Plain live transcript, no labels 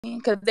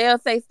Because they'll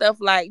say stuff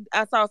like,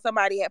 I saw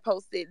somebody had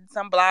posted,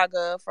 some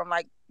blogger from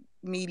like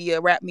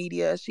media, rap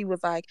media. She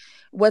was like,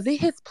 was it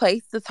his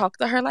place to talk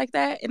to her like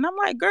that? And I'm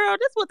like, girl,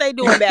 this what they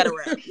do in battle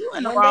rap. You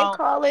in the When they wrong.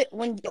 call it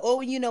when they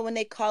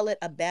call it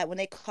when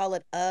they call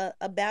it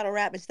a battle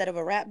rap instead of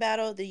a rap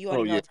battle, then you Oh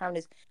already know yeah. what time it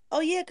is.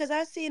 Oh yeah, because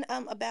I've seen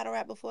a battle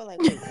rap before. Like,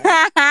 wait, what?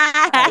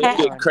 All right, It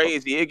hold get on.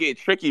 crazy. It get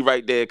tricky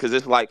right there because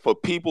it's like for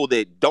people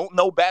that don't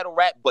know battle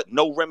rap but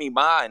know Remy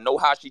Ma and know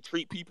how she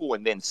treat people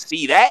and then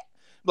see that,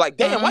 like,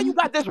 damn, why you Mhm.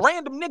 got this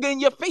random nigga in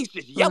your face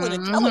just yelling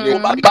and telling Yeah, you Mhm.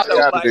 about stay yourself?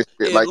 out of Like, this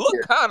shit. it Like, look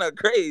yeah, kind of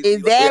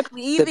crazy. Like, yeah.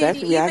 Exactly. The Even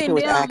best reaction even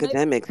was them.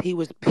 academics. He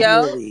was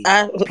Yo. purely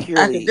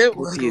Academic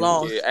was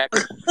confused. yeah,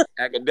 lost.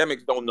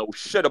 academics don't know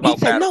shit He about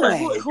said, battle "No Like, rap.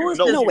 who So way, who you is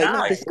know no this way, he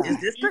not guy? this playing. Is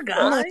guy, this the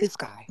Yeah. not guy? this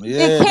guy. It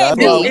Yeah, can't that's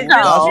why. be. Is this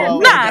That's No, why can't when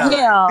be the not that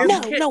guy? This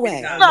him. No, can't no be the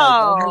way." I'm guy. like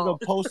that nigga No.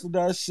 posted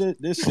that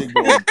shit. This shit This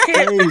going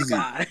can't be the crazy.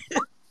 guy.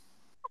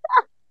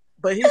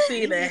 But he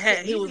seen that Easy hat.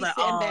 sit, He was easy like,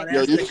 sitting "Oh, back.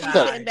 Yo, that's the this Easy shit.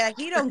 sitting guy." back.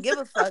 He don't give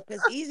a fuck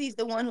because Easy's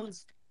the one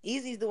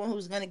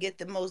who's gonna get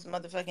the most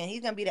motherfucking.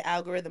 He's gonna be the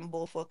algorithm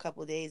bull for a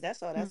couple of days.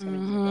 That's all that's gonna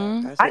be about.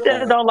 Mhm. That's I a just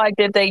fact. don't like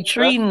that they Especially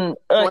treating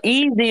 20.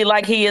 Easy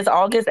like he is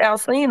August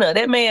Alsina.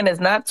 That man is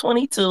not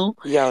 22,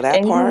 Yo, that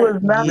and he part, was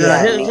not. No, yo,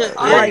 it Like, ain't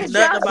August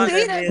nothing about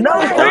that Alsina, man no, Hey,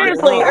 being I what? ain't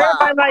seriously, gonna yo,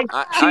 lie. everybody like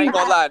I she. ain't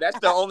gonna lie. That's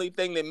the only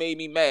thing that made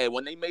me mad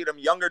when they made him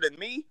younger than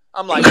me.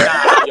 I'm like, Yeah,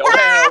 nah, yo,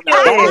 hell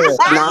nah. This yeah. nigga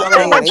not nah, younger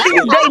They than yeah, like they me.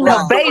 she's said Yo, that, dating a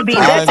stop bro. doing baby.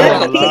 that. I That's ain't They that's a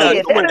gonna said We that lie. not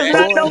shit, kid. That doing is that.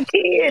 not Yo, no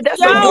kid.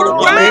 That's a they yo, said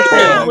grown that They shit.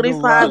 said I right. ain't gonna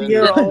lie. 25 That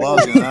year nigga old.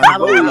 bugging. I I ain't don't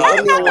gonna know lie. That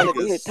what man That that wanted to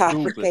nigga hit is.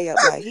 Tasha stupid. K up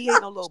like he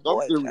ain't no little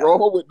boy, Something child.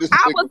 wrong with this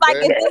I was nigga, like,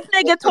 man. if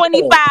this nigga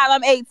 25,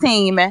 I'm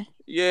 18, man.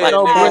 Yeah, Like,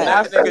 No, nigga, but hey.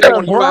 I that Facts. nigga feel That's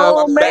a you 25. though.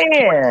 I'm grown back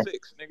man.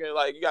 26, nigga.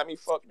 Like, you got me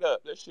fucked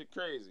up. That shit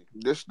crazy.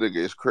 This nigga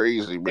is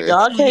crazy, man.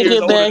 Y'all 2 can't years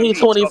get older mad. than He me,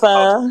 talking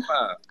about 25.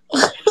 25.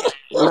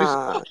 What you say?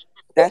 Nah,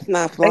 that's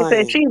not They said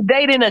flying. she's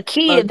dating a A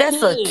kid.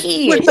 That's a kid.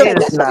 kid. With He the said It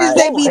is that's a pictures not.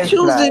 they be boy. It's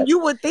not. choosing, you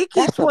would think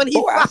he's That's a boy.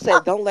 I 25.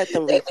 said, don't let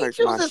them They be research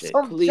my choosing shit,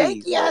 some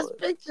please, janky ass Lord.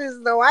 pictures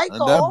though. I ain't And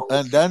gonna that hold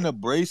and then the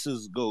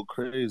braces go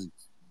crazy.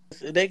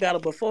 you. They got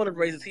him before the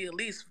raises. He at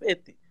least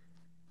 50.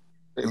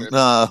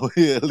 Nah,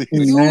 we at least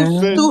You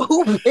Man. 50.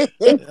 stupid.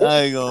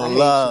 I ain't I gonna hate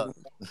lie. you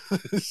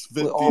It's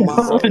with 50 all my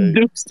is heart. crazy.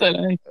 Deuce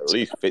today. At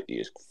least 50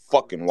 is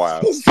fucking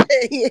wild. He said,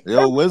 yeah.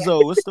 Yo,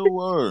 Wizzo, what's the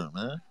word,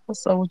 man?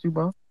 What's up with you,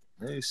 bro?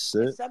 Hey, If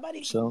shit.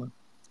 somebody Chilling.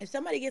 if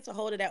somebody gets a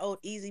hold of that old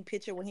Easy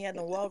picture when he had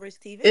the walrus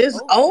teeth, it's It's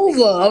over for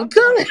over. niggas. I'm Fuck that.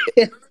 telling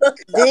you.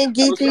 Then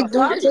What's The Geechee up? do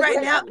blogs took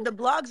right now, that. the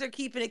blogs are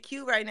keeping it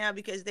cute right now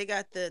because they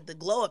got the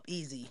glow up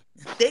Easy.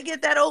 They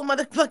get that old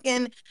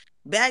motherfucking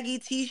baggy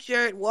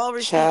t-shirt,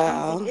 walrus teeth Easy.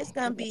 Child. It's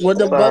gonna be With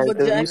the over Sorry, bubble for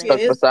dude. You them jacket, stuck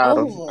niggas. it's beside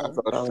him. I over.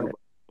 thought you Sorry. about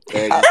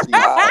baggy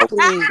teeth.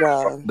 Please,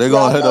 God. They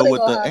Yeah, I gonna hit know her they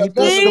with gonna the have the ain't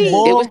this bubble the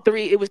jacket. It was ball?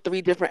 three. It was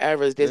three different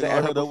eras. They There's an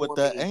gonna era hit her with before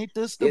the me. ain't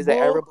this the There's an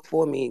era ball?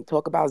 before me.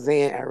 Talk about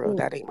Zan era.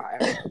 That ain't my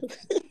era.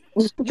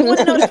 You want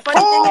to know the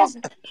funny thing Talk, is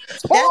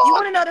that you talk.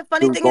 want to know the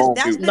funny Dude, thing is go on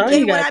that's mute. the Now day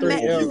he when got I three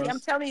met Go on mute. Easy. I'm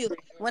eras. telling you,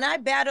 when I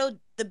battled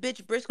the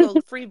bitch Briscoe,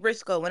 free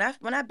Briscoe.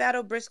 When I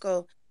battled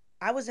Briscoe,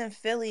 I was in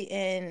Philly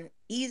and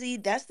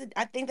Easy.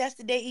 I think that's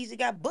the day Easy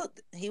got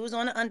booked. He was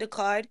on the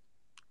undercard.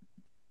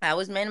 I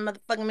was man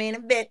motherfucking man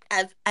in bed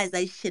as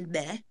I should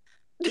be.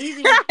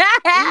 Easy was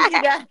Easy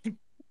got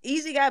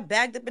Easy got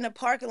bagged up in a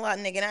parking lot,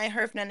 nigga. And I ain't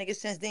heard from that nigga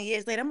since then.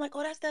 Years later, I'm like,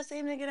 oh, that's that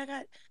same nigga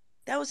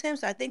that was him.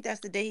 So I think that's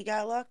the day he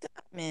got locked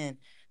up, man.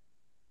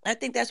 I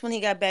think that's when he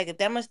got back. If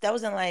that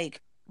wasn't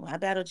like well, I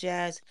battled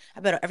Jazz. I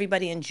battled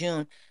everybody in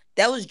June.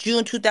 That was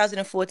June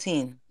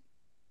 2014.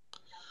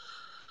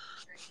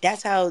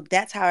 That's how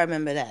I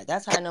remember that.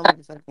 That's how I know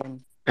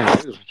motherfucking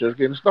It was just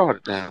getting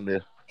started down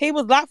there. He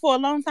was locked for a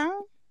long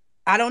time.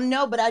 I don't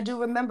know, but I do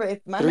remember if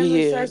my Three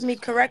memory serves me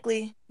years.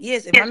 correctly.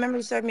 Yes, if my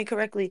memory served me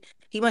correctly,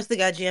 he must have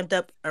got jammed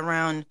up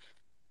around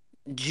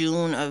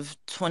June of It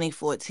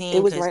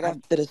 2014 was because right I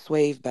after the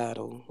Swave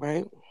battle,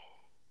 right?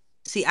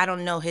 see I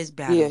don't know his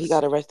Yeah, he battles.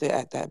 got arrested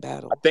at that I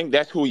battle. think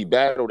that's who he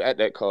battled at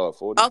that card,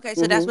 40. Okay,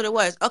 so that's Mm-hmm. what it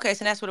was. Okay,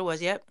 so that's what it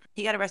was. Yep.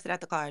 He got arrested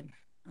at the card.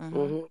 Mm-hmm.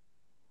 Mm-hmm.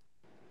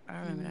 I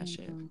remember that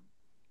shit. Mhm.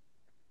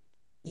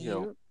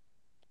 Yo, Yep.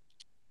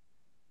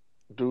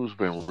 dude's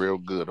been real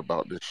good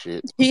about this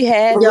shit. He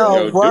has For Yo,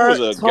 Yo, been. real. dude word, was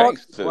a talk,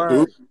 gangster. Dude,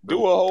 word. been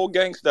Do a whole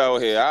gangster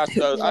out here. I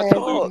Man,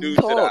 salute Talk, dude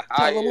to the talk.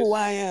 Tell them who highest.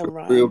 I am,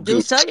 real Ryan. Dude,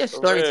 good. sell your For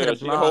story to the real.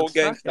 She a whole blogs. Fuck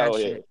gangster that out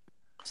here. shit.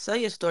 Sell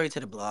your story to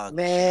the blogs.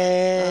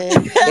 Fuck.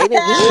 Man, They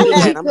didn't want to do he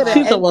that. I'm could have like,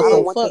 She talking about I don't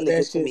some want fuck them to that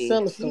get to shit. me.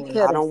 Sell a he story. could I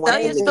have don't want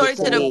Sell them your to saved it get story to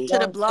to to a the me to the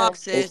long blog, time. and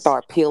sis.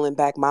 start peeling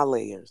back my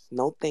layers.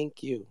 No,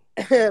 thank you.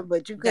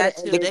 But you could have That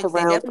too. Stick ended They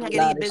around definitely through not getting a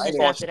the any lot of I ain't business shit.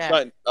 gonna after that.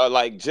 stunt.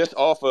 Like just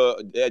off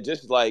of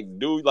just like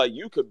dude, like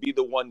you could be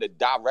the one to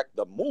direct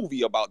the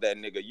movie about that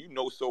nigga. You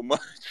know so much.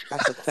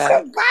 That's a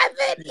fact.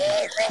 Surviving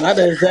easy. Not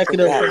the That's a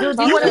executive. fact. Dude,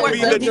 do you Talk want to to You the work? be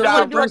Do, the do executive you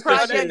want to do a director of producer that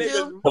project shit. nigga's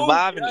too? movie.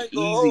 Surviving I the ain't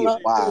gonna easy hold is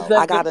Talk you. to the wild.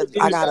 I executive gotta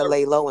producer.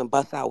 lay low and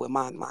bust out with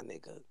my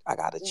nigga. I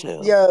gotta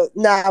chill. Yo,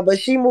 nah, but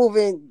she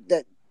moving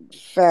the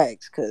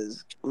facts,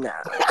 cause nah,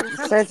 Dude, the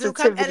come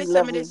sensitivity edit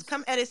some of this. levels,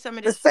 Come edit some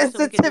of the this too, so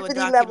we can do a sensitivity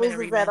levels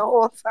documentary, is at man. an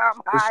all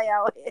time It's high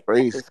out here.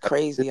 crazy. It's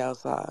crazy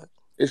outside.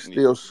 It's Need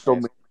still some so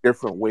gas. many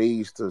different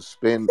ways to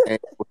spin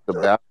angles to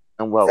battle.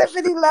 And well,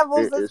 Tiffany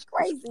levels is it's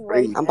crazy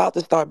right crazy. I'm now. about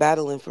to start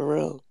battling for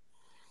real.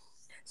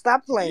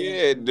 Stop playing.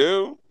 Yeah,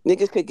 dude.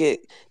 Niggas could get.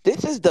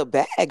 This is the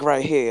bag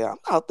right here. I'm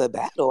out the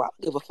battle. I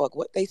don't give a fuck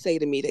what they say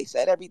to me. They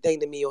said everything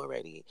to me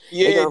already.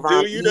 They Yeah, gonna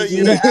rhyme dude. You the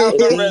easy and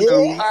algorithm.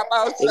 BG. Pop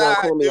They gonna outside,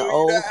 call me an dude.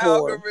 You the old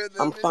whore.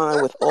 I'm algorithm. fine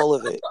with all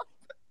of it.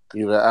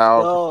 You the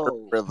Yo,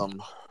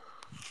 algorithm.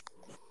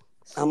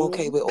 I'm see,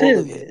 okay with all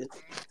of it. Period.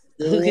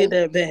 Who see, get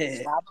that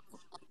bad? stop.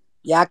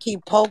 Y'all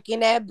keep poking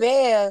that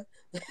bear.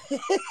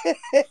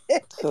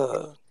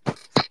 So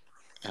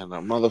And a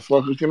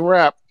motherfucker can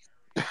rap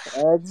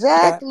that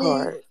Exactly.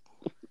 part.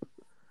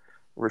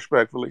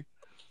 respectfully.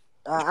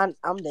 I'm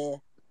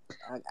there.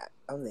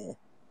 I'm there.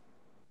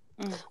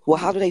 Well,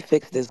 how do they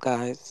fix this,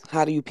 guys?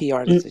 How do you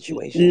PR the You,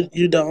 situation?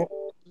 you don't.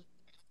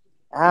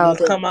 I don't Just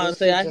think come out and this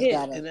say shit I just hit,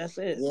 gotta. and that's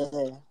it. Yeah.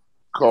 It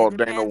Call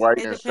Dana depends. White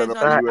It and set depends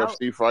up on a the I, out.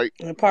 UFC fight.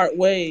 and part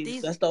ways.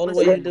 These That's the only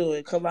way you listen, do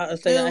it. Come out and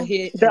say I two,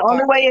 hit The and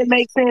only part way it ways.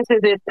 makes sense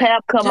is if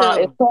Pap come out.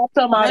 If two. Pap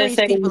come out None of and these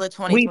say people are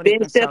we've 2020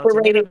 been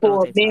consulting. They separated don't know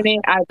what for a they're talking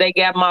minute, about. they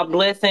got my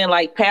blessing.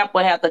 Like Pap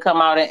would have to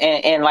come out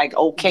and like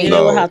okay Then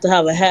it. we'll No, have to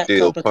have a hat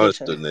still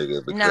punch the competition.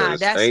 nigga Nah,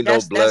 because ain't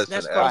no blessing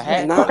that's A crossing the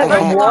hat line. Not a First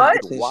hat of competition all,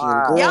 is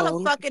competition, y'all are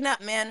wild. girl. fucking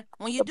up, man.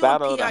 When you're The doing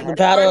battle of the PR, The the hat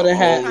battle of first the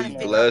thing you're hat. trying Only to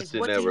figure out is blessing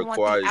what that do you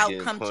want the requires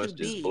getting outcome to punched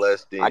is be.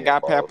 blessed I in,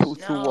 got boss. Papoose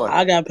 2-1. No,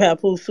 I got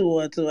Papoose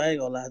 2-1 too. I ain't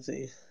gonna lie to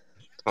you.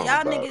 Talking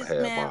y'all about niggas, have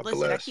man. my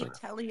Listen, I blessing. keep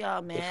telling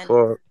y'all, The man.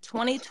 fuck?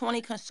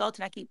 2020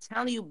 consultant. I keep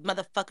telling you,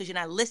 motherfuckers, you're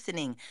not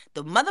listening.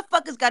 The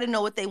motherfuckers got to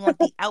know what they want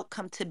the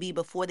outcome to be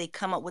before they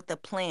come up with a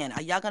plan.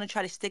 Are y'all gonna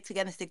try to stick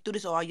together and stick through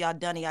this, or are y'all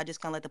done and y'all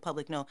just gonna let the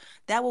public know?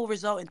 That will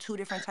result in two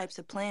different types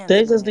of plans,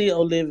 They just man. need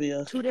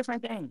Olivia. Two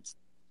different things.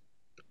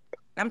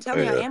 I'm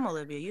telling you, I Yeah, am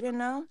Olivia. You didn't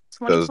know?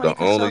 because 2020 the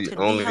only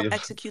consultant. We help only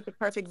execute the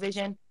perfect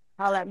vision.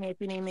 Holler at me if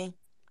you need me.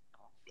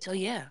 So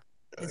yeah,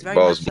 it's very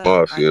much boss so.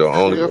 mafia. The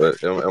I only know.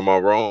 If am I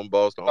wrong,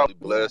 boss? The only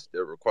Yeah. blessed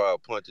that require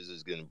punches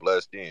is getting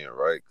blessed in,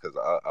 right? Because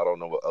I don't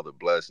know what other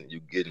blessing you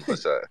getting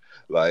besides.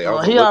 Like I Oh,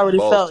 don't know he what the already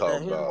boss felt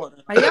that. talking He don't about. want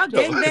Are y'all No,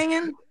 gang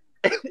banging?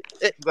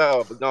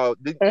 no, but no.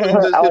 Did you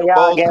ain't just Oh, hear the y'all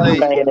boss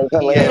say gangbanging is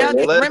he Are had y'all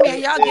hilarious. Remy? Are blessing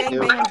y'all gang and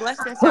banging?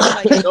 Bless that sounded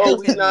like gang no, activity.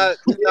 we not.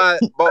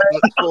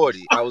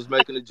 40. I was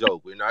making a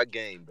joke. We're not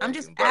game I'm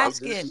just banging, but I'm just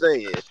asking.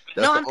 saying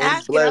that's No, the I'm only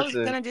asking. I was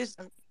blessing. gonna just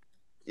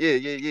Yeah.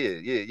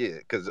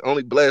 Because the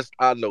only blessed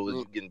I know is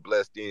you getting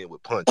blessed in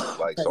with punches.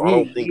 Like, so I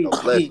don't think a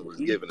blessing was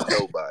given to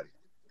nobody.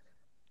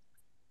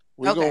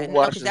 we gonna okay. No,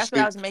 watch because and that's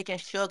what I see. was making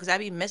sure. Because I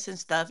be missing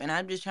stuff, and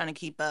I'm just trying to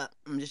keep up.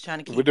 I'm just trying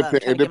to It, keep up.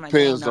 it Trying to get my game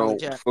depends on.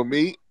 knowledge up. For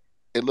me,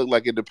 it looked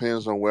like it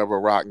depends on wherever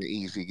Rock and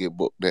Easy get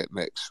booked that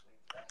next.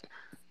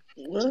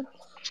 to.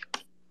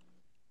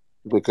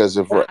 Because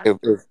Nah.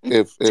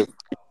 if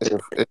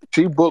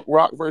she book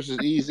Rock versus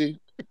Easy,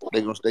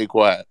 they gonna stay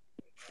quiet.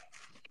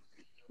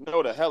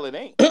 No, the hell it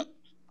ain't.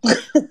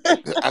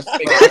 I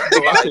Make no, it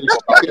I everybody said know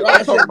she about is. it.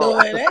 Ross said, "No,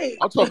 it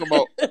I'm ain't." talking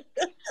about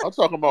I'm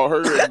talking about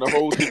her and the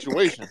whole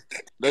situation.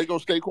 They gonna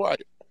stay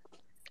quiet.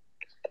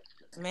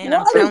 Man,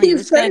 I'm Why do telling you,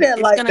 you say that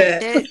it's like gonna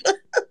that?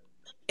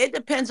 it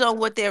depends on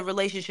what their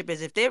relationship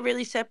is. If they're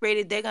really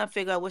separated, they're gonna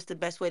figure out what's the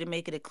best way to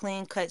make it a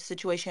clean cut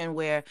situation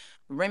where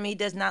Remy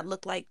doesn't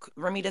look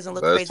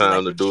Best crazy time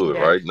like to the do it cheater.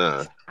 right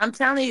now. I'm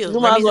telling you, You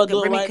might as well do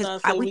it Remy, right because now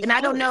and say we and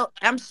I don't split. know.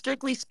 I'm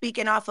strictly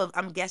speaking off of.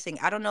 I'm guessing.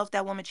 I don't know if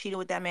that woman cheated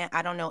with that man.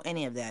 I don't know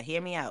any of that.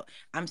 Hear me out.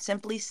 I'm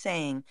simply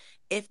saying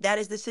if that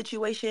is the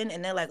situation,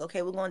 and they're like,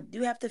 okay, we're going.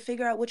 You have to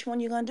figure out which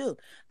one you're gonna do. All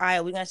right,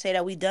 we're gonna say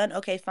that we done.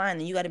 Okay, fine.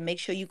 Then you got to make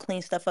sure you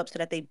clean stuff up so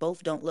that they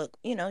both don't look.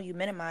 You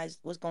minimize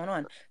what's going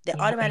on. They're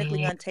automatically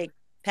gonna take.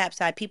 Pap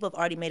side, people have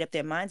already made up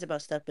their minds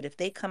about stuff, but if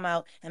they come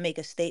out and make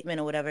a statement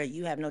or whatever,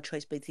 you have no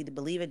choice but to either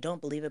believe it, don't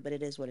believe it, but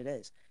it is what it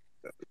is.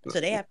 So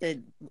they have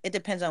to. It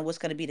depends on what's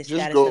going to be the Just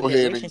status go of their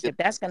ahead and relationship.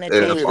 That's going to go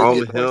If change ahead the and whole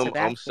I'm get course him, of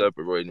I'm action.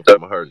 separating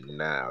from her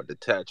now.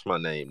 Detach my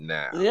name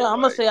now. Yeah, I'm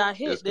gonna Like say I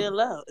this hit, can then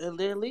left, and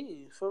then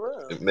leave for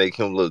real. make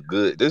him look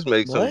good. This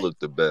makes him What? look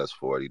the best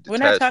 40. We're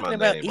not Detach my talking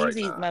about name right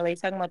easy, now. my lady.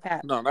 Talking about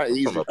Pat. no, not I'm talking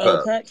easy. about Oh,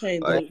 Pap. Pat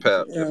can't Like do.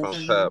 Pap, if Yeah. I'm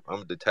Hmm. Pap,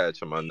 I'm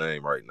detaching my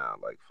name right now.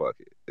 Like fuck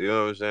it. You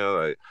know what I'm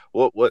saying?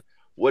 Like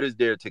what is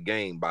there to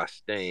gain by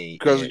staying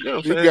Because in? You know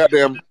what you I'm saying? got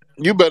them.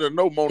 You better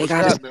know They Mona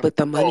gotta Scott and them split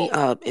the money involved.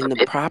 up in the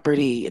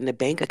property, in the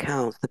bank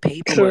accounts, the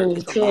paperwork. True,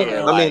 It's a true, lot.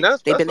 Yeah, I mean like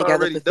that's They've that's been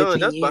together already for done. 15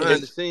 That's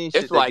behind the it's years. scenes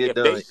it's shit that like get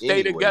if they done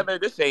stay anyway. together,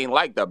 this ain't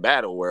like the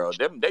battle world.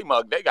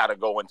 They gotta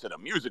go into the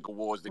music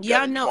awards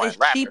Y'all together. You know it's want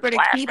rappers cheaper to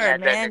keep laughing her,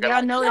 at that man. nigga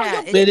Y'all like, know yo,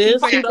 that you're it's It getting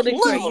is cheaper to cheaper fucked up to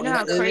keep her. keep You know them.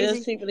 how pussy. It is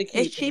crazy? cheaper to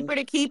It's keep them. cheaper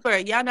to keep her.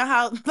 Y'all know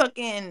how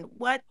fucking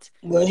what?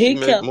 But She he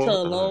make kept her more.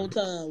 a long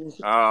time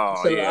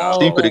Oh till yeah, all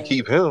Cheaper to okay. that.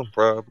 keep him,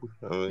 probably.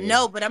 I mean,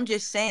 No, but I'm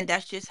just saying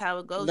that's just how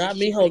it goes. It's Not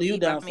me cheaper to holding you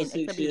keep. I down for mean,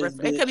 it could 6 be years,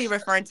 it could be bitch.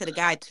 referring to the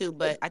guy too,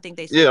 but I think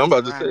they say yeah, I'm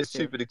about different to say rhymes it's too.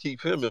 cheaper to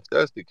keep him if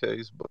that's the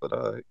case.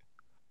 But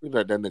We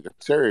let that nigga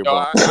Terry Yo,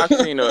 bomb. I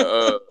seen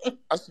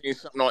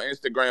something on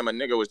Instagram. A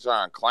nigga was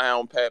trying to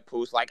clown Pat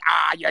Poose like,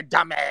 you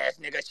dumbass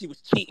nigga. She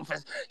was cheating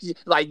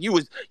like you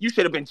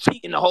should have been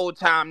cheating the whole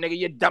time, nigga.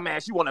 You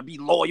dumbass. You want to be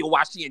loyal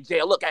while she in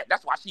jail. Look at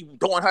that's why she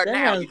doing her That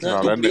now. has You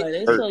No, nothing. that nigga stupid, Like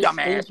they hurt. so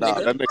dumbass stupid. Nah,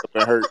 nigga. that nigga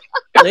been hurt.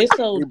 They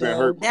so He been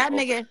hurt dumb. That before.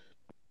 nigga.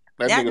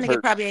 That That nigga's nigga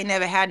hurt. probably ain't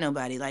never had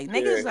nobody. Like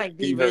niggas Yeah, like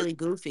be he hurt. really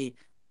goofy.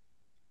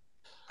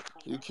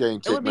 You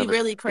can't It take would be none of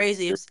really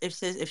crazy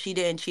if she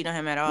didn't cheat on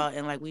him at all,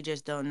 and like we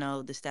just don't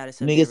know the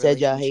status of Nigga their said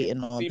y'all relationship.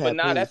 hating on See, but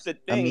nah, that's Papoose. the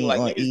I thing. mean Like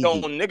on Easy.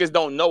 niggas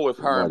don't know if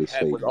her and Nobody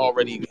Pat say was nothing.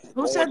 already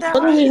Who said going that?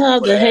 What do through we it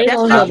have before to that. hate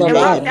That's on what I him was. Nigga,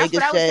 Right. about? That's nigga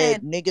what I was said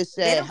saying. nigga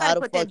They said don't got to how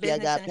the put their fuck y'all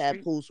business in got the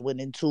street. Papoose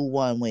winning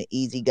 2-1 when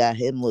Easy got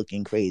him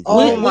looking crazy Oh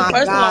type We my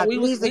first of shit. all God, we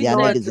was please we Y'all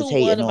ignore said niggas the is 2-1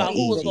 hating shit on about that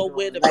who was they Easy. gonna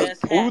wear doing. the Like,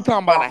 best We hat.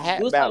 talking about a bro,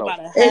 We hat was talking battle. about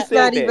a Who hat it's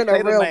not said battle. that? even a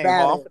Say the real name, Hard.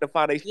 battle. I'm finna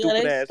find they Yeah, stupid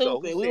they ass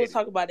up. Who stupid. We said was it?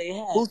 talking about their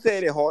Who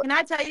said hats. it, Hard? Can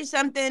I tell you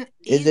something?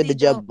 Is it the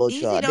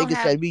Jumbotron? Nigga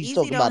said we Easy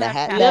talking don't about a have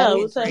hat Pat Yeah, we battle?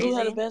 looking said who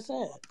had the crazy. best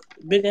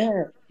hat. Bigger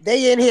hat.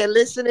 They in here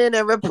listening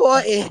and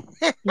reporting.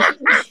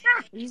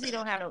 Easy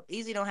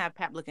don't have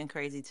Pat looking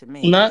crazy to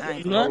me. Not I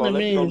ain't gonna not Hold hold to on, you.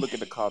 let me go me. look at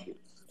the comments.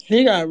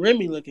 He got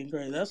Remy looking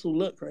crazy. That's who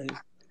look crazy.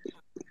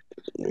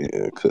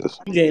 Yeah, cause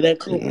He gave that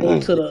quote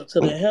mm, to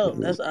the help.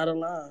 That's out of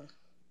line.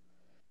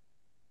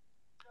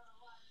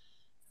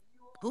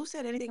 Who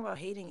said anything about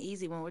hating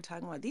Easy when we're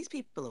talking about these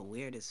people are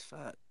weird as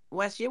fuck?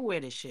 Wes, you're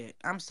weird as shit.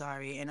 I'm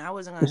sorry, and I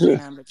wasn't gonna say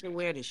nothing, but you're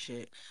weird as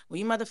shit. When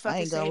you I motherfuckers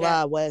ain't gonna say that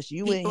lie, Wes.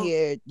 people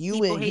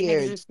You people in hate niggas here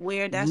is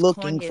weird, that's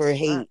looking corny as for fuck.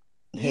 hate.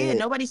 Yeah,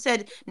 nobody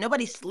slandered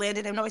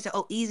him. Nobody said,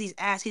 "Oh, Easy's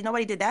ass."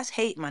 Nobody did. That's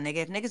hate, my nigga.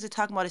 If niggas are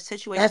talking about a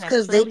situation That's that's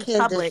because they clearly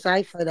can't public,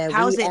 decipher that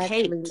how's we it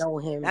actually hate? know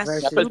him That's That's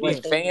versus because what these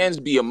stupid. they know. fans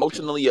be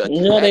emotionally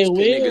Yeah, they attached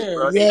to niggas,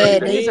 bro. weird. Yeah,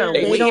 They Niggas are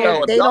They don't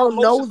so if weird. they y'all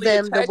don't know emotionally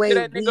them the attached to way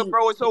that nigga, we,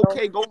 bro, it's you know.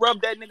 okay. Go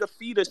rub that nigga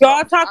feet or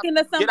Y'all something. Stop. talking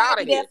to Get out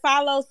somebody of there. that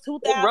follows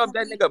Go rub 2,000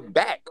 that people. nigga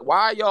back. Why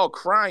are y'all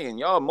crying?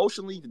 Y'all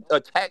emotionally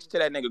attached to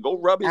that nigga. Go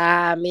rub his feet.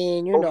 I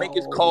mean, Go make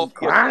his he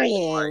coffee or something. crying,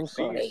 Like,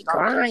 so please they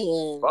stop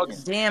crying.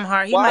 bugging. Damn,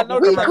 Hard. He Well, I might be know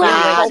this We from ain't your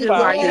around real there cry too, profile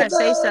Hard. You gotta pic.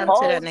 say together. something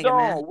to that Hold nigga,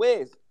 man. on,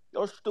 Wiz.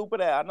 Your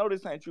stupid ass. I know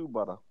this ain't you,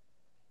 brother.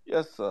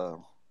 Yes, sir.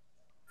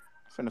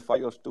 Finna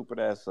fight your stupid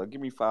ass, sir.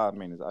 Give me 5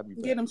 minutes. I'll be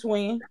Get back. them,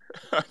 twin.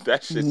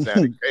 That shit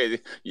sounded crazy.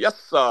 Yes,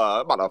 sir.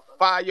 I'm about to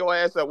fire your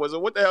ass up. Was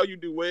it what the hell you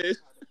do,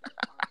 Wiz?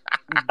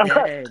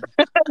 Dead.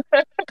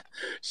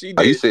 She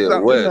he did said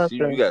something. West. You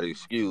Nothing. gotta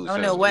excuse Oh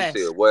no, him. He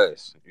said West.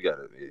 West. You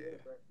gotta yeah.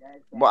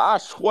 But I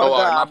swear Oh, to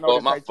all right, my God, I know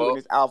fault, this my ain't you in fault.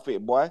 this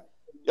outfit, boy.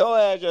 Your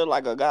ass just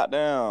like a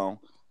goddamn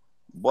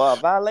boy,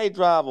 valet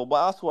driver.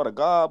 But I swear to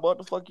God, what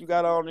the fuck you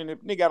got on in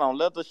it? Nigga got on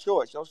leather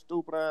shorts. Your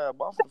stupid ass.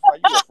 Boy, I'm finna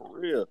fight you up for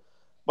real.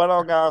 But I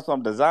don't got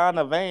some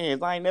designer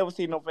vans. I ain't never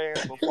seen no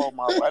vans before,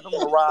 my boy. Them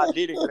Mariah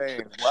Diddy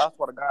vans, boy. I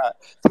swear to God.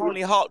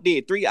 Tony Hawk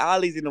did 3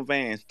 ollies in the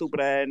van.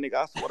 Stupid ass nigga.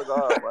 I swear to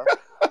God, boy.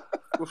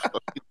 What the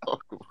fuck you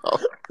talking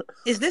about?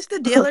 Is this the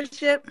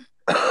dealership?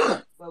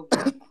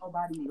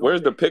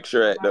 Where's the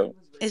picture at though?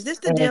 Is this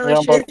the And the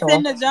dealership? It's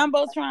in jumbotron. the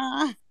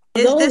jumbotron.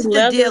 Is Those this the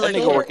leather That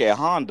nigga work at dealership? shorts.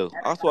 Honda.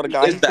 I swear to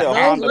God, It's he the sell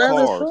hat Those Honda level.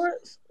 leather cars.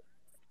 shorts.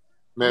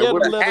 Man, Yeah,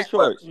 what them is The leather hat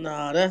level. shorts.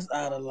 Nah, that's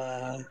out of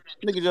line.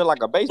 Nigga just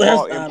like a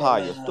That's baseball out of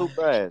empire. line.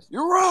 Stupid ass.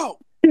 You're out.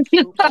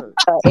 Stupid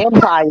ass.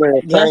 Empire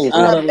is That's crazy.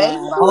 out The of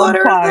line.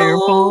 Bayswater Umpire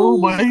fool,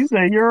 but rules. he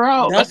said you're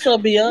out. That's a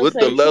With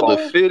the Beyonce leather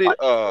tour. fitted,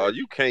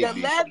 you The can't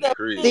be from the leather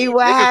crib. See fitted.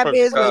 what Nigga from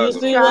happens when You you Chicago.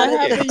 see try what He to.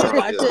 can't happened? You come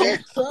got your here.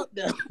 hopes up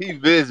now. He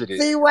visited.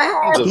 See what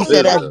He's a He happens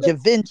said that's when visitor. the Da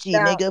Vinci, now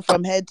nigga,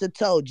 from head to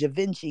toe. Da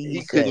Vinci, he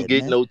He couldn't said,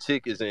 get man. no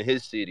tickets in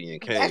his city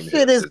and that came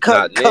shit here is because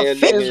not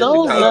nan nigga Is in those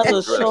convincing. Chicago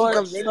leather That shit dressed ain't like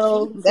shorts that. convincing.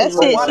 though That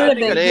But shit why should that have Not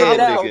been nigga kitted nan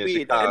collar out. so nigga in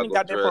big? That nigga Chicago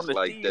got that from dressed the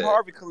like Steve that.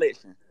 Harvey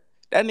collection.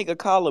 That nigga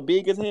collar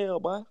big as hell,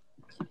 boy.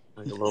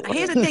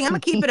 Here's the thing. I'm gonna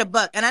keep it a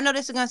buck, and I know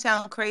this is gonna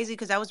sound crazy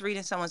because I was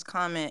reading someone's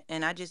comment,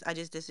 and I just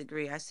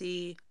disagree. I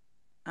see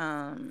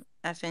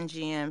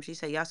FNGM. She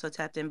said y'all so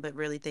tapped in, but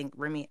really think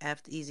Remy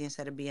effed Easy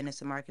instead of being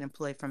it's a market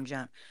employee from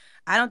jump.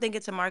 I don't think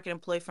it's a market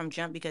employee from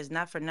jump because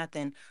not for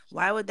nothing.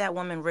 Why would that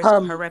woman risk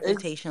her It's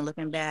reputation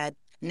looking bad?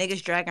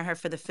 Niggas dragging her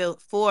for the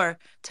for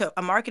to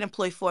a market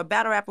employee for a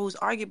battle rapper who's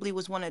arguably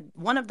was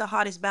one of the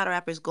hottest battle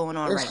rappers going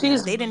on and right now.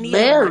 she's They didn't need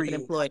a market married.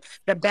 employee.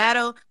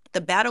 The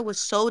battle was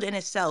sold in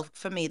itself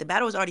for me. The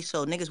battle was already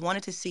sold. Niggas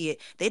wanted to see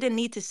it. They didn't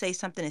need to say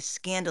something as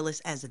scandalous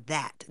as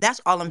that. That's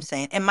all I'm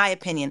saying, in my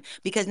opinion,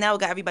 because now we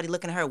got everybody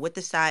looking at her with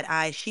the side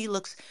eye. She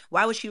looks,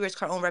 why would she risk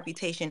her own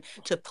reputation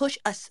to push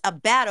a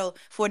battle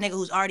for a nigga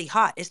who's already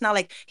hot? It's not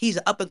like he's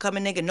an up and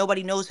coming nigga.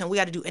 Nobody knows him. We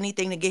got to do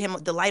anything to get him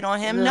the light on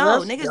him. Yeah, No,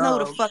 that's niggas know who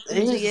the dumb. fuck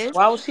Easy is.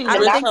 Why would she I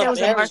don't risk think her there was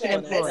a marriage market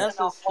for that? employee. That's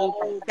just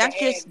stupid. That's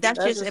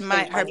That's just just in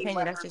my her stupid.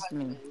 opinion. That's just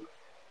me.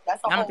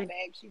 I don't think.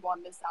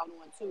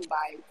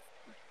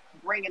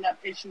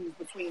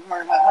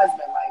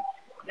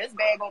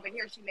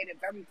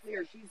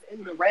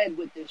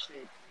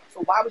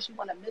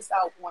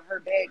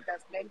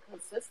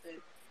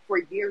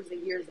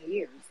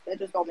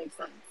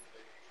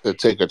 to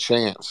take a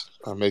chance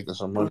on making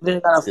some money? They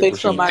gotta Get fix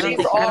what she Yeah, I somebody don't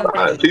think. I shit,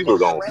 don't think. Man, people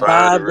gonna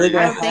find buy a bigger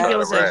I reason don't to think it try to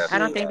was hats a. and rap I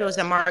don't his shit. think it was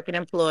a ass. market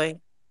employee.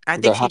 I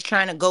the think high, she's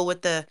trying to go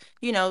with the,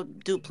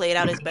 do play it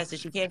out as best as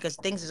she can because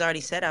things is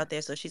already set out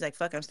there. So she's like,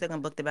 "Fuck, I'm still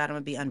gonna book the battle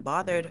and be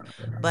unbothered."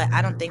 But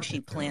I don't think she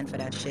planned for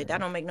that shit. That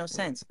don't make no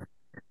sense.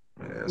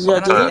 Man, I Yeah,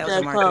 don't think sometimes delete that was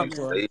a that people market can't comment.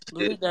 employee. say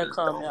shit. Delete that Just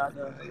comment don't, out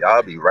there. man.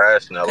 Y'all be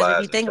Because if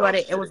you rationalizing think about dumb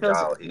it, it shit was in feels.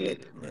 y'all Yeah, head,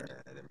 yeah. man,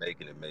 and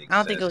making it make I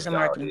don't think it sense was in a y'all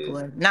market head.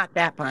 employee. Not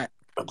that part.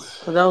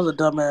 Cause that was a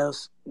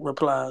dumbass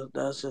reply.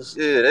 That's just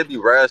Yeah, they be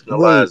Wait,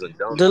 rationalizing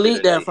dumb shit delete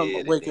in their that from head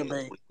and Wicked then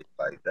Bay. tweet it.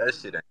 Like that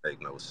shit ain't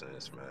make no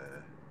sense, man.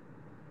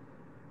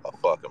 A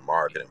fucking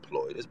market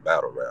employee. This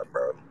battle rap,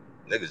 bro.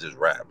 Niggas just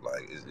rap.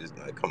 Like it's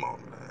like, come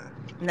on, man.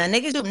 Now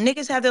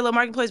niggas have their little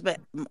marketplace, but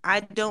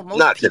I don't. Most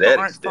Not to people that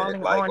aren't extent.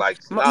 falling Like on. like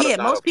not a Yeah, not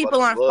a most for people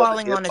the aren't love of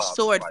falling hip on a hop.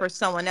 sword Like for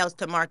someone else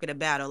to market a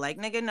battle. Like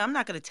nigga, no, I'm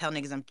not gonna tell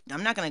niggas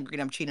I'm not gonna agree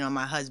I'm cheating on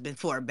my husband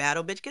for a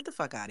battle. Bitch, get the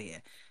fuck out of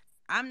here.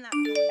 And I'm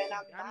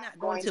I'm not not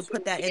going going to put to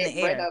that in get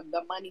the rid air. of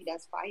the money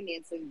that's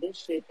financing this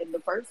shit in the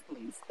first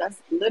place.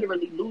 That's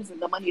literally losing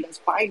the money that's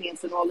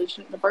financing all this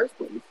shit in the first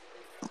place.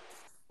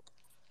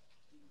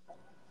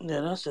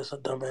 Yeah, that's just a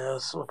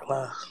dumbass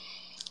reply.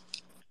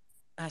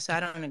 So I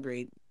don't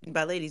agree.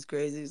 By ladies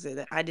crazy say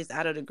that. I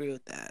don't agree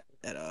with that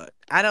at all.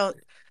 I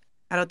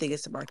don't think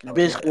it's a market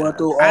Bitch employee. going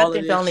through I all of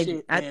think the this only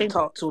shit and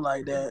talk to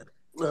like that.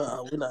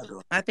 We're not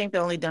doing. I think the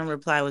only dumb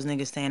reply was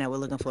niggas saying that we're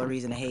looking for a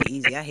reason to hate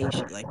Easy. I hate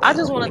shit like I that.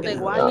 just want to Nigga, think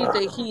no. why he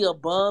think he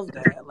above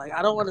that. Like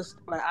I don't want to.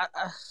 Like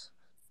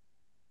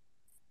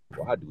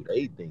why do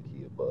they think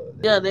he above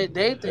yeah, that?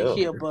 they think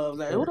he Him. above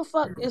that. Who the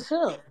fuck is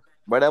him?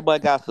 But that boy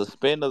got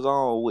suspenders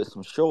on with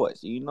some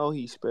shorts. You know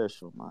he's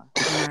special, man.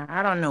 Nah,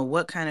 I don't know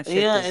what kind of shit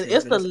Yeah, this and is,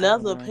 it's but the it's out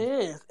of leather line.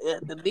 pants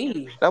at the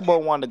knee. That boy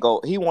wanted to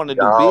go. He wanted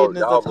to do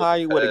business Y'all looking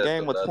attire with a past the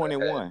game of leather hat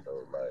 21.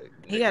 though. Like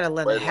He got niggas a was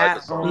leather waiting like a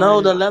hat song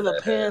No, the on. under leather that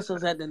hat, pants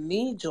is man. at the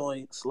knee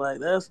joints. Like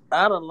that's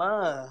out of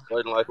line.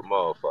 Waiting like a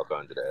motherfucker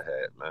under that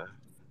hat,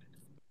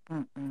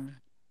 man. Mm-mm.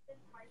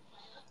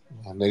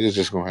 Niggas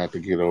just gonna have to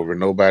get over it.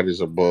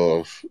 Nobody's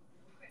above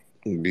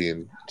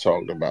being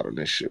talked about in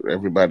this shit.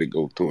 Everybody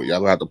go through it. Y'all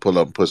gonna have to pull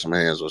up and put some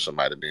hands on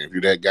somebody. Then, if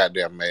you that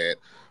goddamn mad,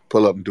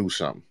 pull up and do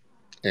something.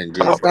 And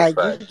good, Nah, it's but like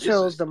you fact, this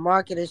chose is the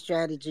marketing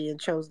strategy and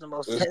chose the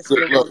most it's good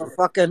sensitive luck.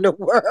 motherfucker in the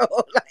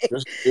world. Like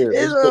this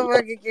It's good luck.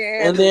 motherfucker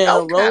can't And handle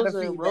no then kind of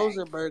Rosen feedback.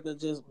 Rosenberger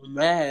just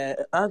mad.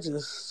 I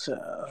just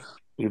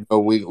You know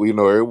we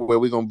know everywhere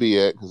we gonna be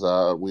at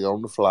because we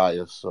on the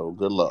flyers. So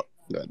good luck.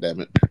 God damn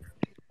it.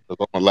 I'm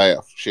gonna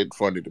laugh. Shit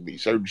funny to me.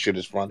 Certain shit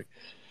is funny.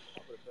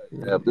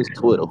 yeah, this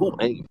Twitter. Who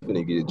ain't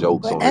finna get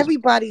jokes But on this?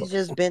 everybody's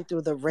just been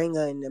through the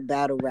ringer in the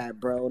battle rap,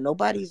 bro.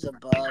 Nobody's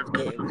above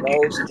getting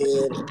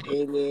roasted,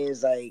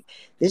 opinions. Like,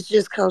 this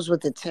just comes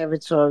with the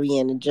territory,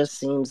 and it just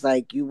seems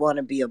like you want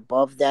to be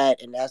above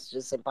that, and that's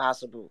just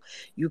impossible.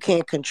 You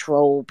can't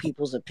control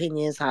people's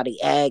opinions, how they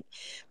act.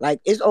 Like,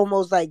 it's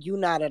almost like you're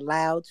not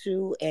allowed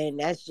to, and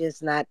that's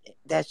just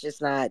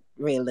not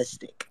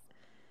realistic.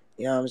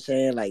 You know what I'm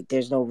saying? Like,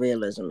 there's no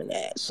realism in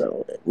that.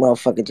 So,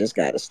 motherfucker just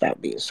gotta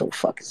stop being so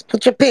fucking.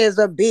 Put your pants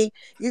up, B.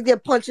 You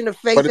get punched in the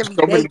face But it's every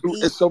so many day, new,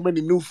 B. it's so many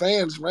new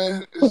fans,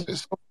 man.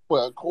 It's so,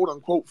 well, quote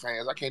unquote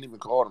fans. I can't even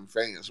call them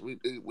fans. We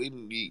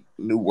need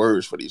new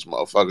words for these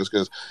motherfuckers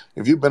because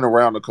if you've been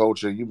around the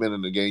culture, you've been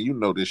in the game, you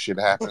know this shit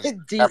happens.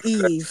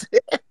 DEs.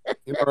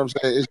 You know what I'm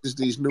saying? It's just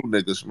these new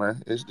niggas,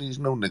 man. It's these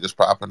new niggas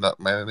popping up,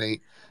 man. And they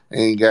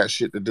ain't got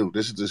shit to do.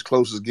 This is as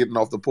close as getting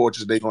off the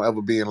porch as they gonna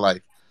ever be in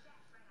life.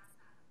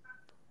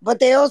 But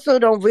they also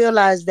don't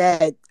realize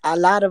that a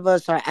lot of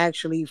us are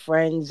actually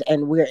friends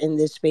and we're in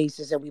this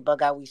spaces and we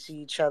bug out, we see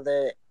each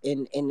other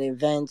in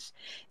events.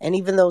 And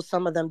even though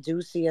some of them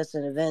do see us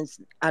in events,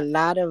 a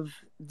lot of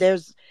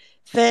there's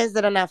fans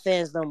that are not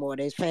fans no more.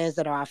 There's fans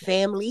that are our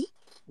family,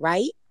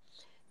 right?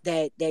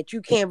 That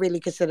you can't really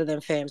consider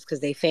them fans because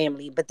they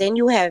family. But then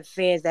you have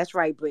fans, that's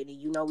right, Brittany.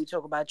 You know we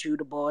talk about you,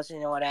 the boss,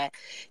 and all that.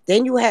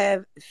 Then you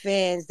have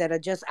fans that are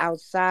just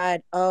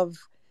outside of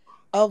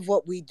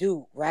what we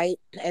do, right?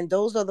 And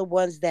those are the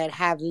ones that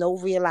have no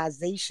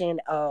realization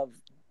of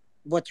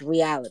what's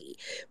reality.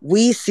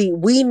 We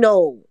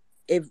know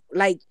if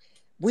like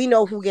we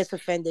know who gets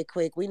offended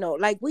quick. We know,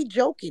 like, we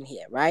joking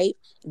here, right?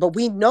 But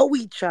we know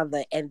each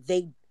other and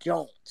they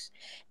don't.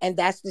 And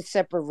that's the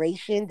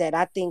separation that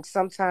I think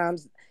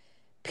sometimes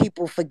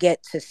people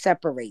forget to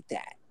separate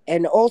that.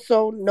 And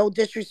also, no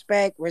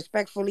disrespect,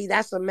 respectfully,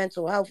 that's a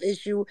mental health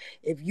issue.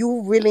 If you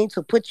willing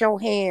to put your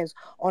hands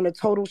on a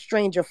total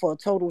stranger for a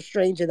total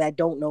stranger that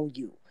don't know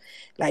you,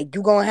 like,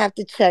 you gonna have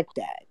to check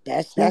that.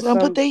 That's Who that's gonna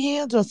put some. their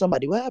hands on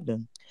somebody? What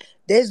happened?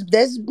 There's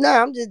no.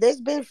 I'm just.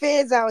 There's been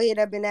fans out here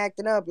that been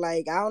acting up.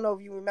 Like, I don't know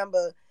if you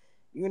remember.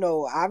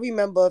 I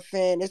remember a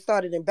fan. It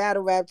started in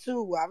battle rap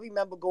too. I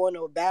remember going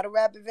to a battle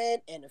rap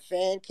event and a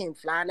fan came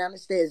flying down the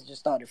stairs, and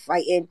just started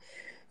fighting.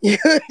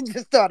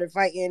 Just started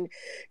fighting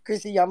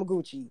Chrissy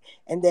Yamaguchi.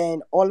 And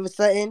then all of a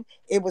sudden,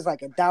 it was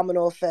like a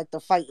domino effect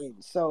of fighting.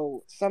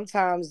 So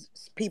sometimes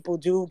people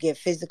do get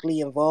physically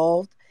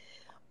involved.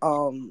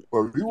 Um,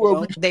 Well, if you you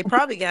want me, know, They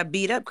probably got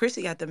beat up.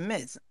 Chrissy got the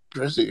mitts.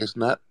 Tracy, it's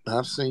not.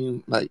 I've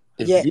seen like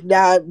if yeah, you.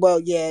 yeah,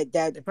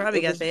 that They probably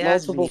it got was their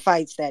ass multiple beat.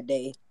 fights that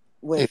day If,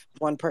 with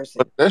one but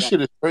person. that Right.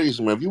 shit is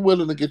crazy, man. If you're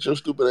willing to get your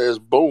stupid ass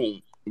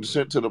boom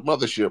sent to the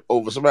mothership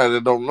over somebody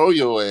that don't know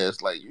your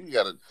ass, like you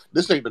gotta.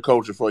 This ain't the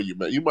culture for you,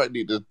 man. You might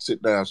need to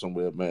sit down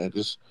somewhere, man.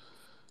 Just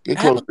get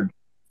I have,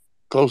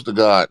 close to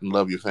God and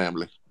love your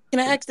family. can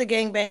I ask the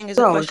gangbangers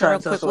a I was question trying real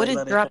to tell quick? somebody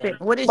let it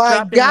pass.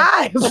 My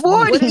God,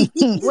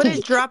 What 40. is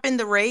dropping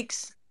the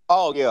rakes?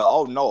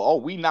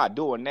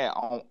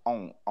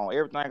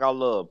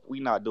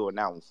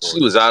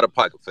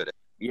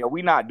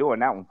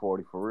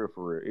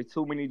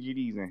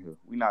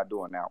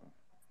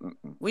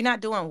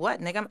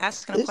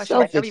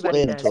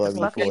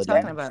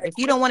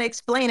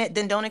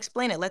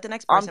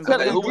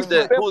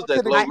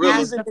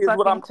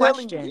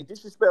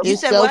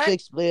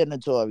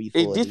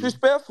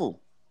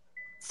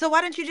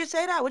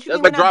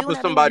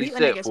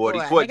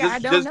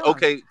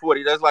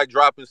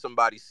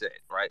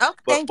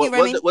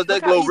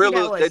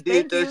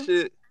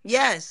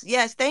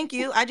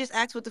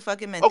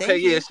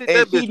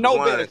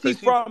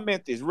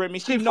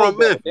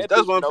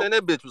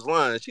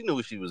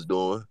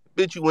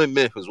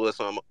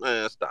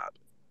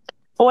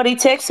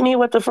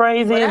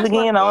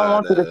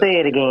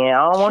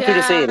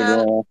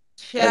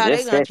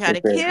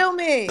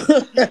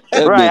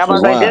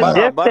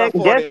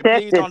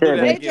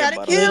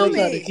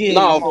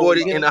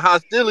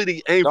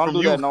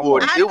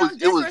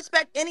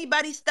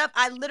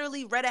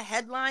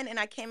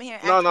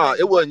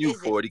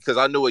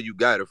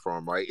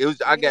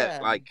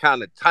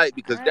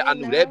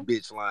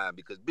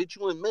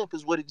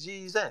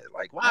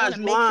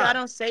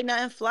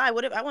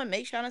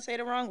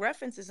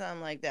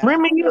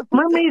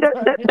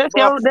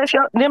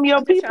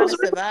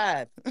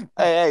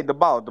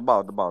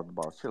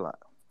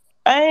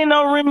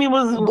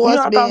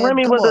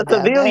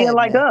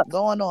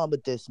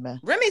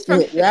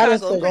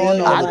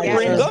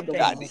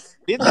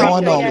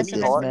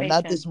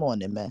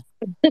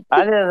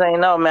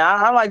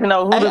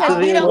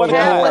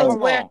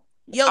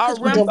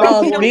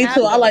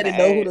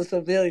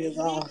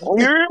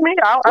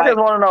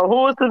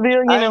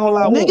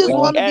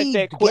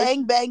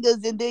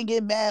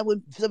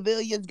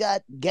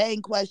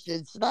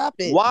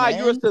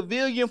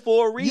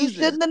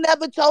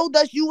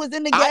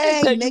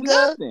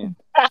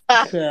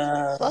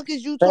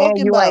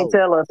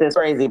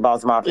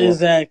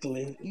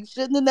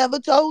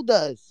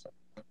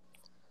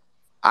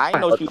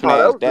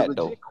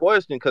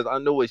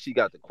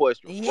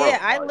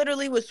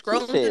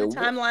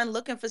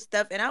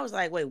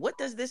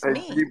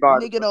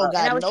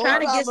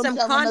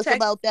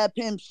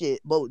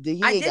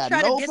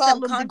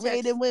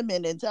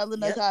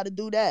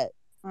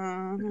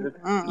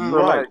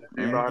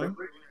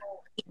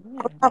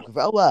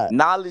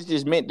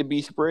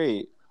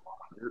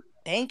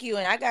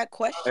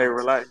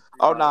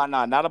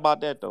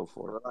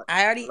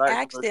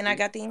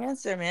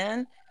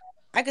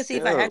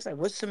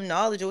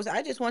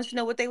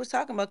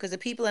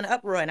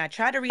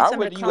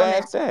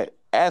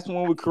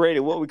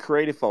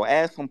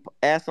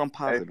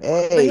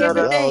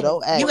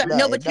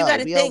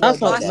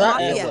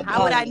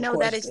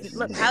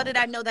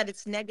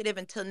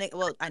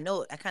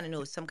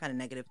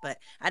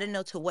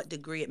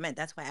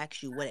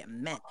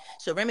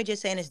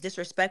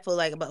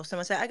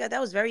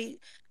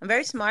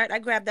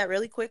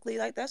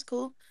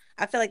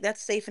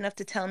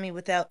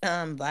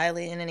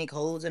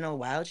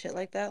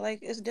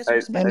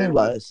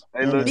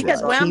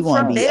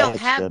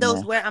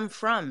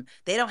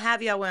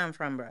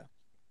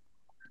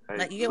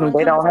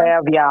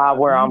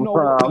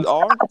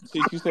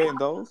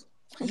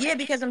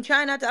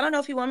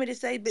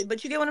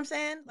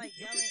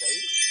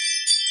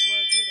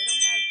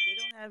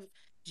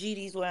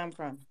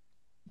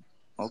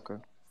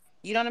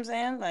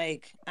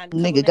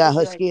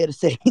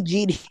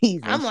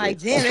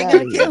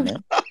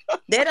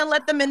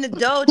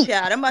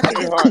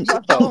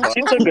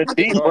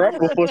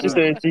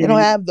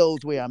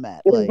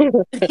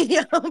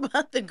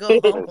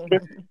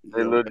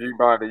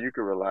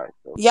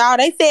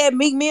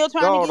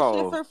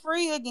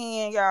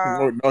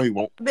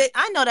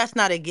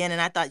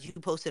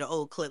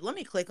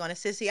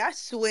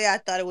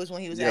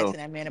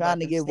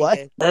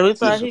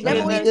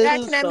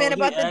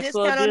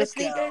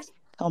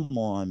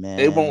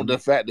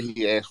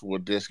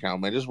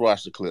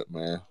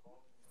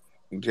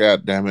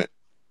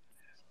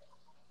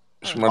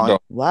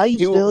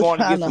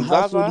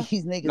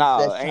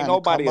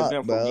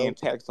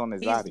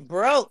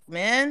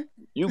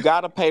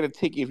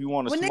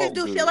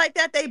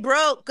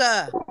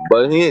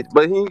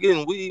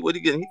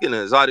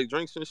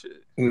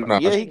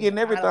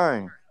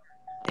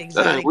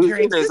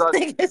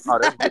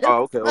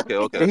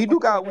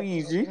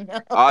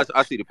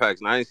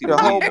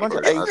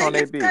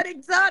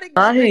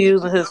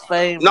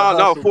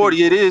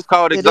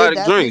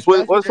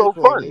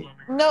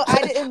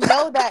 didn't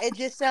know that. It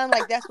just sounded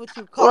like that's what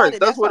you called Right,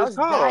 it. that's That's why what I it's was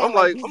called. dying.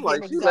 Like he's I'm getting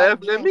like, she exotic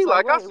laughing at me drinks.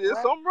 Like like I wait, said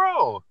what? something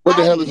wrong. What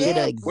the I hell is Get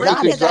did. what is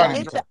I did. I exotic exotic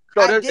did. drink? drink.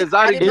 So I there's did.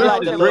 I exotic didn't It's know drinks it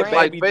like was is the a little drinks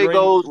like brand. baby drinks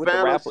Fagos, with the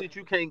Bama, wrapper. shit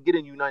you can't get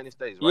in the United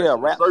States, right? Yeah,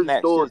 So it's wrap certain snacks,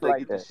 stores shit that like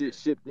get the that. shit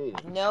shipped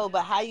in. No,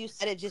 but how you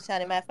said it just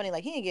sounded mad funny.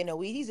 Like he ain't getting no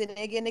weed. He's in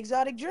there getting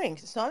exotic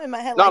drinks. So I'm in my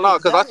head No, like no,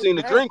 because I exotic seen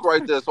the drink. drink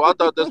right there, so I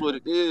thought that's what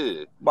it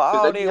is. But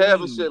Because they all be that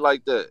having weed. shit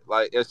like that,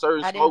 like at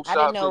certain I didn't. smoke I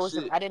didn't shops know and it was.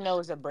 shit. I didn't know it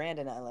was a brand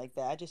or nothing like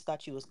that. I just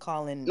thought you was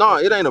calling No,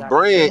 it it ain't a exotic It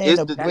brand. drink. ain't It's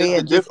a the That's all. it's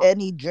the brand, just different.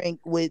 any drink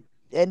with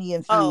Any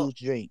Oh, infused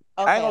drink.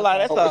 I ain't okay, gonna lie, okay.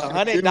 that's Oh, it's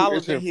 $100 infused.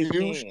 It's in his infused.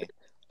 hand.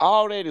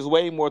 All that is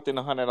way more than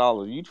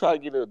 $100. You try to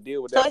get a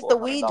deal with So that it's for the $100.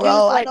 weed Bro,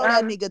 juice, I like know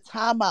that nigga.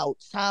 Time out.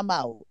 Time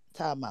out.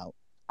 Time out.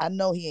 I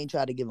know he ain't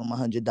trying to give him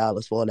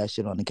 $100 for all that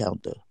shit on the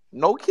counter.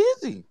 No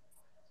kizzy.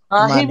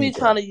 My He be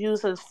trying nigga. to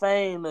use his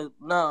fame to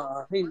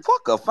he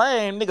Fuck a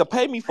fame, nigga.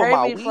 Pay me for pay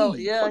my me for weed.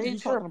 yeah, Fuck is he you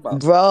trying talking about?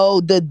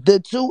 Bro, the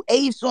 2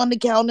 eighths on the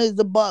counter is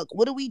 $1.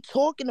 What are we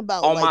talking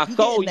about? On Like my you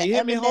soul, getting you the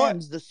hear me, Hart?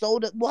 M&Ms, the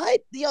soda.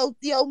 What? Yo,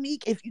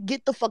 Meek, if you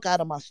get the fuck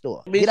out of my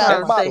store. be Get out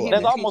of trying That's my to about say he store, be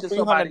that's man. almost teaching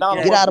three hundred somebody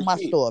dollars Get game. worth out of of my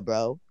shit. store,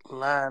 bro.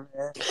 Lying,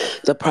 man.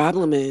 The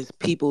problem is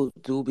people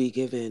do be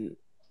giving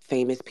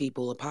famous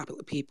people or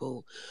popular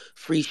people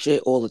free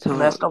shit all the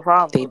And that's time. the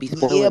They problem. be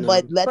Yeah, spoiling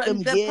but them. let But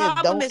them the give.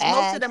 problem Don't is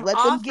most of ask. them Let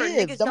them offer.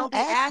 give. Niggas Don't don't be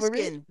ask for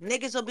it. asking.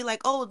 Niggas will be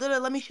like, oh,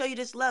 let me show you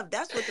this love.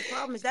 That's what the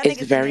problem is. That It's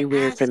niggas very isn't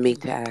weird for me asking.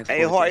 to ask Hey,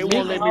 for it Hart, this it Meek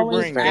won't let me time.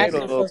 always It's bring very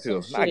Gator asking for up weird.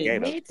 some here. Not shit.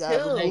 Gator. Me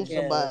Gotta remove too. Fake ass.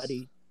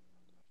 somebody.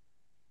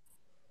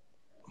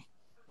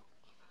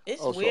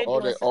 It's Oh, so weird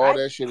all doing. that all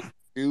that shit is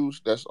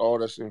infused. That's all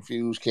that's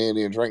infused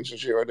candy and drinks and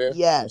shit right there.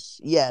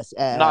 Yes,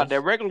 Nah,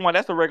 that ass. regular one,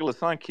 that's a regular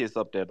sun kiss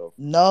up there though.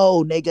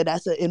 No, nigga,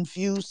 that's an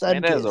infused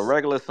Man, sun that is a kiss.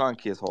 regular sun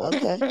kiss, Hart.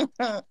 Okay.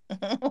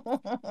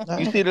 You All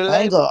right. see the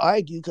I ain't gonna label?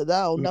 argue because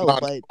I don't know, Nah,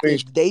 but I mean,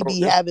 they bro,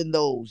 be having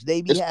those.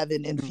 They be it's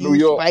having New infused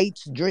York.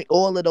 sprites, drink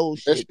all of those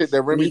That shit shits.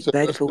 that Remy Meat took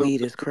beg us for to,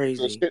 weed is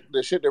crazy.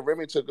 the shit that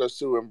Remy took us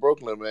to in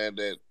Brooklyn, man.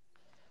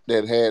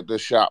 That had the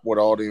shop with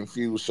all the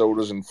infused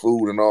sodas and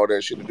food and all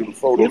that shit to do the You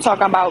photos.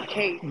 talking about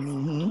cake?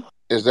 Mm-hmm.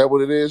 Is that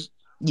what it is?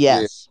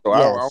 Yeah. Yes, So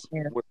yes.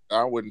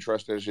 I wouldn't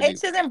trust that shit either.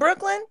 Ace is in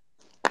Brooklyn.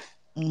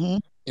 Mm-hmm.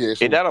 Yeah,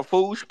 it's Is in, that a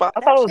food spot?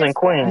 I That thought it was in shit's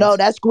No, Queens. fast.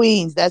 that's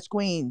Queens. That's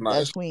Queens. nah,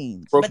 That's it's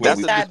Queens. But Brooklyn. they That's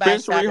We a side by dispensary,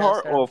 side though,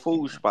 Hart, or so a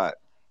food spot?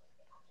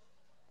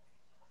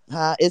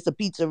 Huh? It's a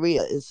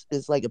pizzeria.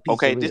 It's like a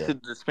Okay, this is pizzeria, a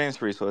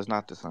dispensary, so it's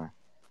not the same.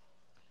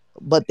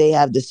 but they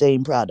have the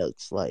same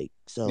products. Like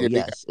so, yeah,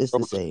 they got yes, it's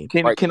the those same.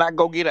 Can like can I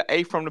go get an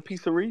A from the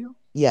pizzeria?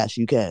 Yes,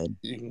 you can,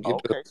 you can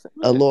get the Okay, say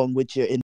less. along with your